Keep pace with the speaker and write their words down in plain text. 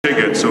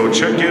yet, so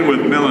check in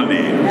with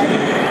Melanie.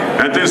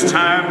 At this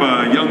time,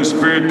 Young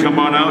Spirit, come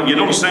on out. You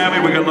know,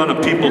 Sammy, we got a lot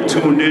of people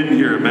tuned in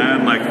here,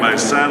 man, like my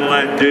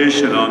satellite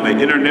dish and on the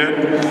internet.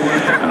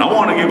 And I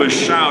want to give a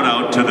shout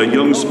out to the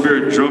Young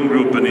Spirit drum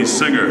group and these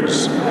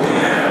singers.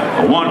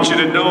 I want you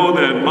to know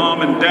that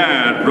Mom and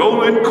Dad,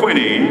 Roland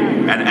Quinney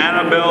and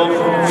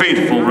Annabelle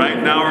Faithful,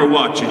 right now are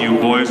watching you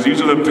boys.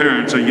 These are the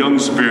parents of Young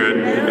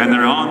Spirit, and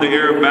they're on the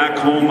air back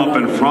home up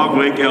in Frog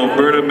Lake,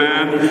 Alberta,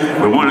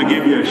 man. We want to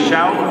give you a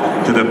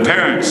shout to the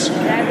parents.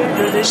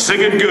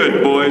 Sing it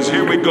good, boys.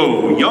 Here we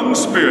go. Young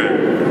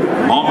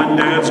Spirit. Mom and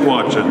Dad's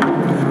watching.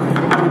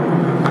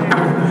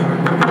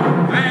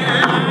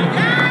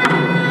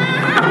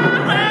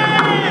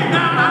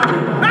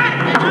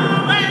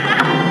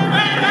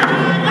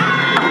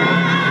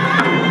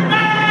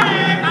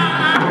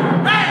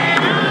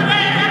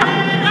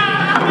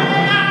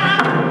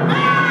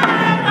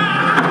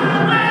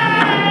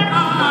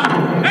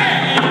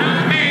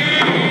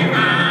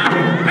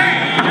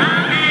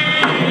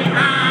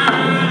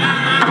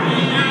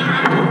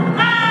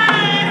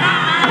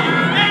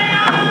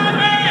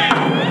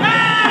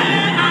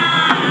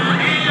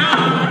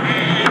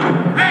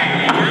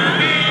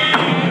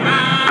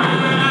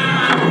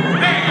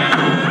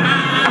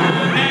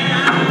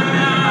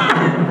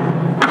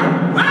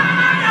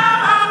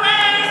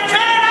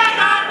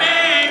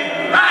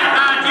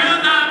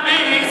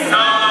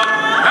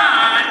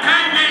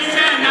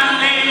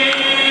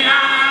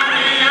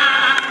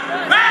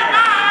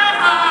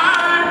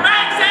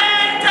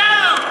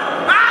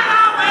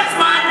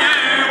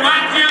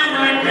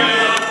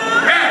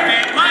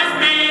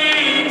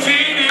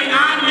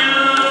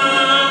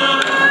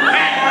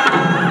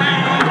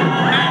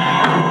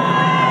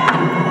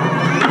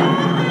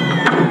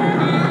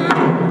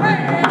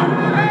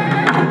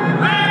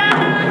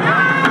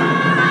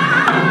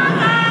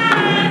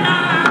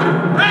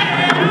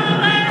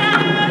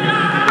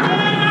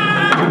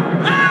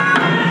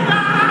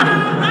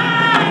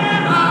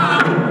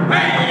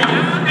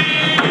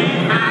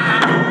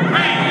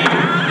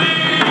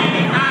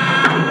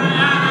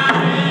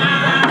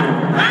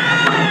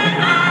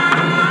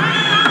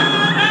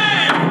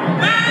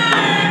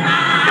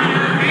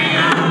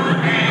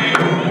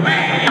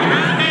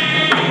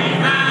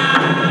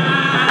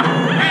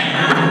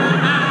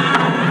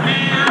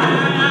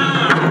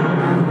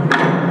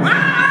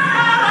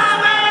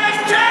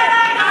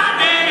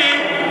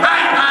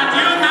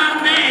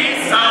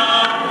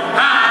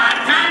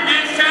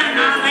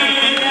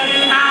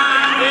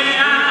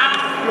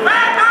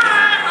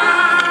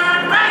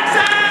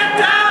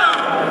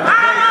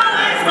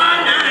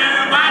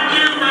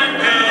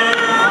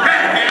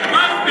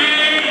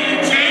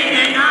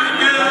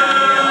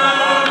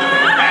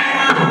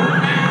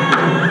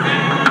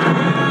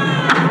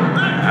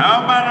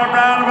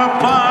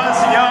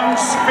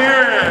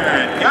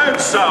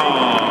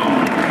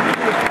 Song.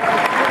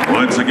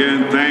 Once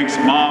again, thanks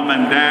Mom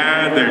and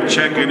Dad. They're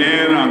checking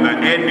in on the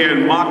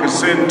Indian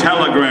Moccasin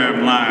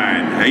telegram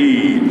line.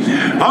 Hey.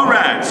 All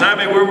right,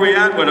 Sammy, where we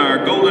at with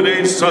our Golden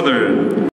Age Southern?